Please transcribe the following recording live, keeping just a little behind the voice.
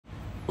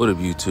What up,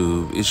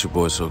 YouTube? It's your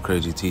boy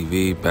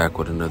SoKraZyTv, back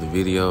with another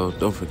video.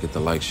 Don't forget to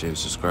like, share, and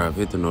subscribe.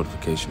 Hit the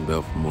notification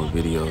bell for more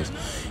videos.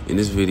 In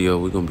this video,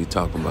 we're going to be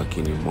talking about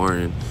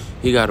Kenyon.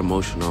 He got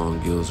emotional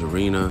on Gil's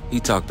Arena. He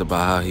talked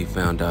about how he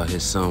found out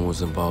his son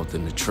was involved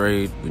in the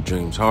trade with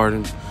James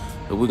Harden.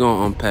 So we're going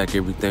to unpack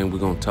everything. We're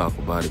going to talk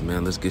about it,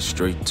 man. Let's get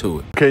straight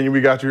to it. Kenyon,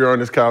 we got you here on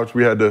this couch.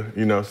 We had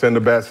to, send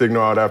a bad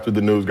signal out after the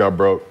news got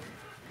broke.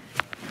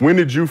 When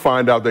did you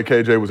find out that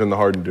KJ was in the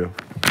Harden deal?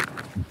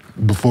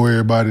 Before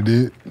everybody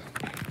did,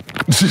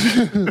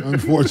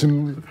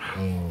 unfortunately.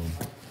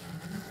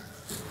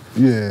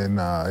 It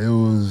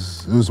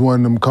was one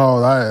of them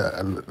calls.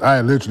 I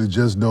had literally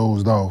just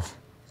dozed off,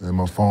 and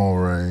my phone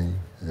rang,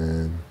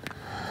 and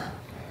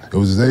it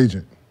was his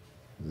agent.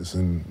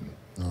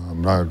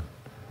 I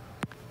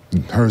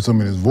heard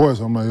something in his voice.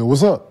 I'm like, yo,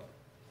 what's up?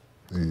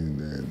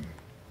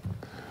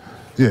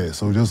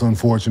 So just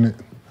unfortunate.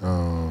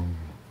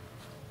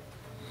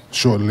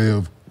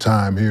 Short-lived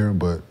time here,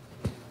 but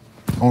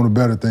on the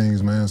better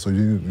things, man. So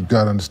you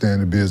got to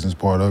understand the business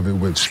part of it,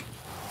 which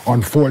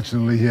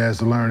unfortunately he has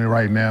to learn it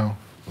right now.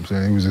 I'm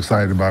saying he was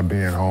excited about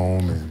being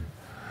home and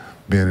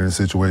being in the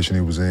situation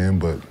he was in,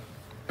 but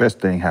best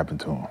thing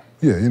happened to him.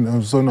 Yeah,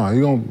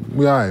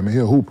 we all right, man. He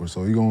a hooper,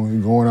 so he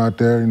going out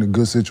there in a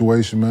good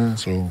situation, man.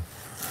 So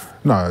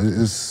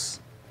it's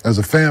as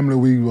a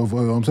family,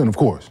 I'm saying, of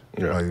course.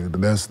 Yeah. Like,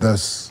 that's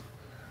it's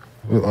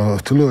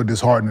a little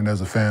disheartening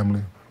as a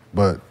family,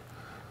 but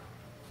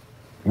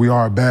we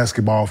are a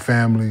basketball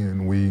family,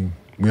 and we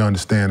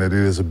understand that it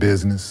is a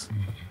business.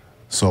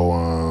 So,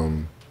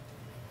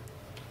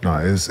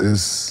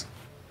 it's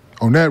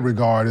on that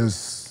regard,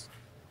 it's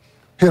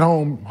hit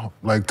home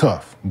like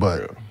tough,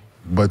 but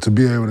to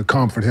be able to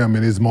comfort him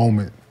in his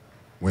moment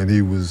when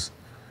he was,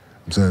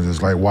 I'm saying,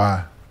 just like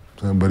why,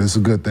 but it's a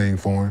good thing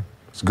for him.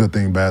 It's a good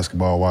thing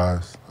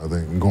basketball-wise. I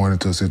think going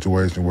into a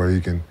situation where he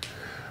can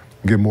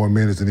get more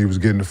minutes than he was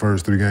getting the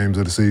first 3 games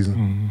of the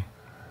season.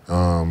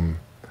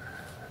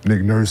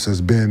 Nick Nurse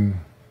has been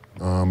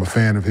a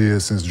fan of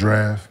his since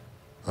draft.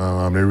 They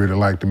really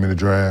liked him in the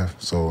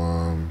draft. So,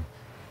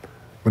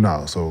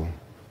 so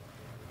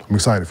I'm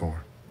excited for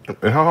him.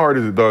 And how hard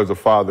is it, though, as a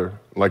father?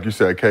 Like you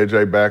said,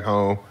 KJ back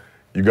home,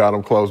 you got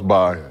him close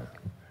by. Yeah.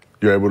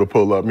 You're able to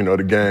pull up,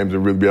 the games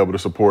and really be able to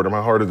support him.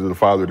 How hard is it as a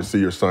father to see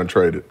your son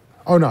traded?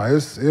 Oh,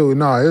 it's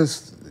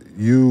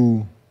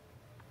you,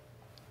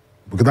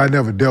 because I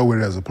never dealt with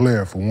it as a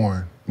player, for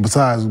one.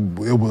 Besides,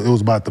 it was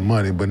about the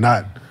money, but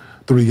not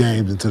 3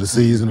 games into the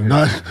season, or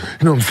not,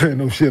 what I'm saying,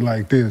 no shit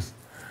like this.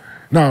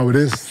 No, but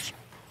it's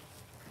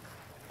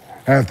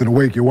having to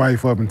wake your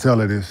wife up and tell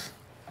her this.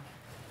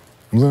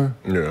 You know what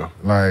I'm saying? Yeah.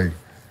 Like,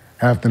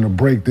 having to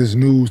break this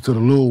news to the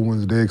little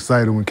ones, they're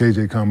excited when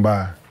KJ come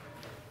by.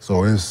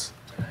 So it's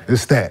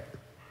that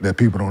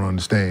people don't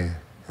understand, you know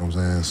what I'm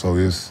saying? So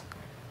it's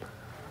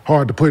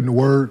hard to put into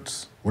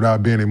words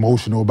without being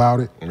emotional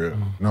about it. Yeah.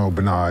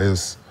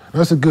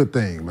 That's a good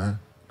thing, man.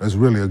 That's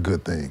really a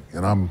good thing,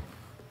 and I'm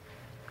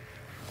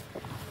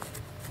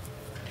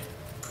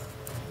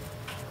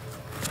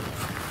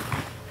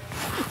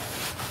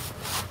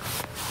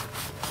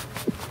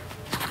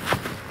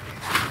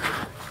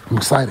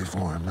excited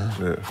for him, man.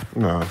 Yeah,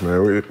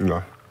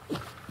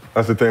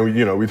 that's the thing.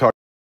 We talk.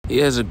 He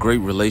has a great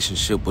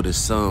relationship with his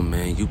son,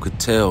 man. You could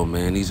tell,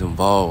 man, he's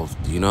involved,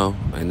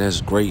 and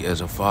that's great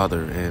as a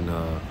father. And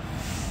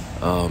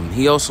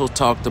he also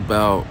talked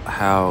about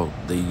how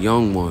the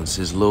young ones,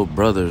 his little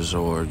brothers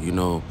or,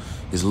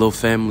 his little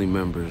family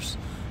members,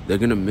 they're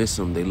going to miss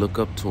him. They look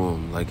up to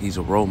him like he's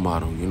a role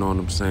model, you know what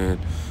I'm saying?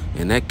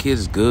 And that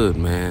kid's good,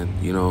 man,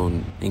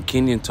 and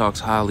Kenyon talks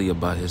highly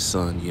about his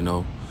son,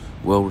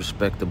 well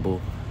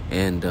respectable.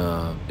 And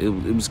it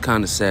was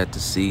kind of sad to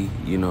see,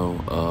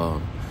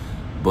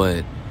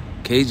 but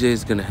KJ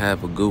is going to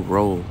have a good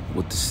role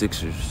with the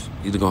Sixers.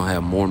 He's going to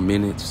have more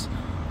minutes.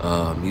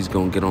 He's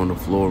going to get on the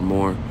floor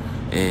more.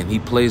 And he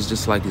plays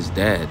just like his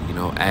dad,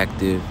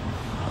 active.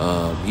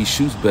 He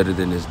shoots better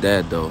than his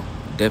dad, though.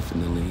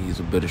 Definitely, he's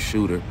a better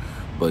shooter.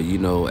 But,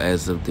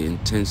 as of the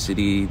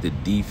intensity, the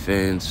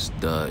defense,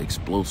 the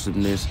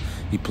explosiveness,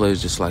 he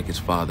plays just like his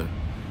father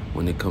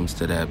when it comes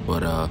to that.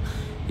 But,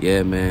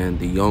 yeah, man,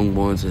 the young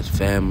ones, his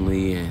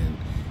family, and,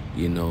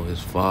 his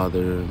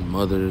father and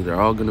mother, they're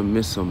all going to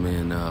miss him.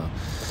 And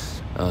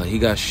he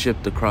got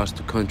shipped across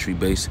the country,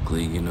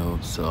 basically,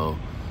 So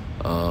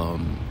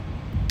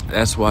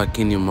that's why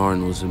Kenyon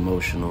Martin was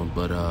emotional.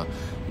 But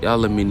y'all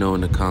let me know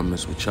in the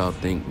comments what y'all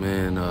think,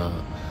 man,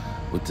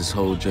 with this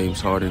whole James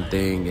Harden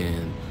thing,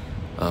 and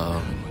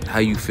how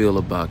you feel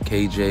about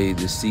KJ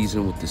this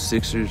season with the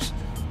Sixers.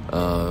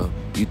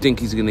 You think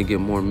he's going to get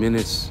more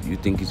minutes? You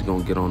think he's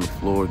going to get on the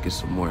floor, get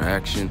some more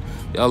action?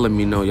 Y'all let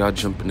me know. Y'all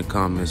jump in the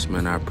comments,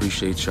 man. I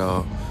appreciate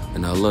y'all,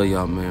 and I love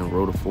y'all, man.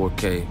 Roll to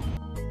 4K.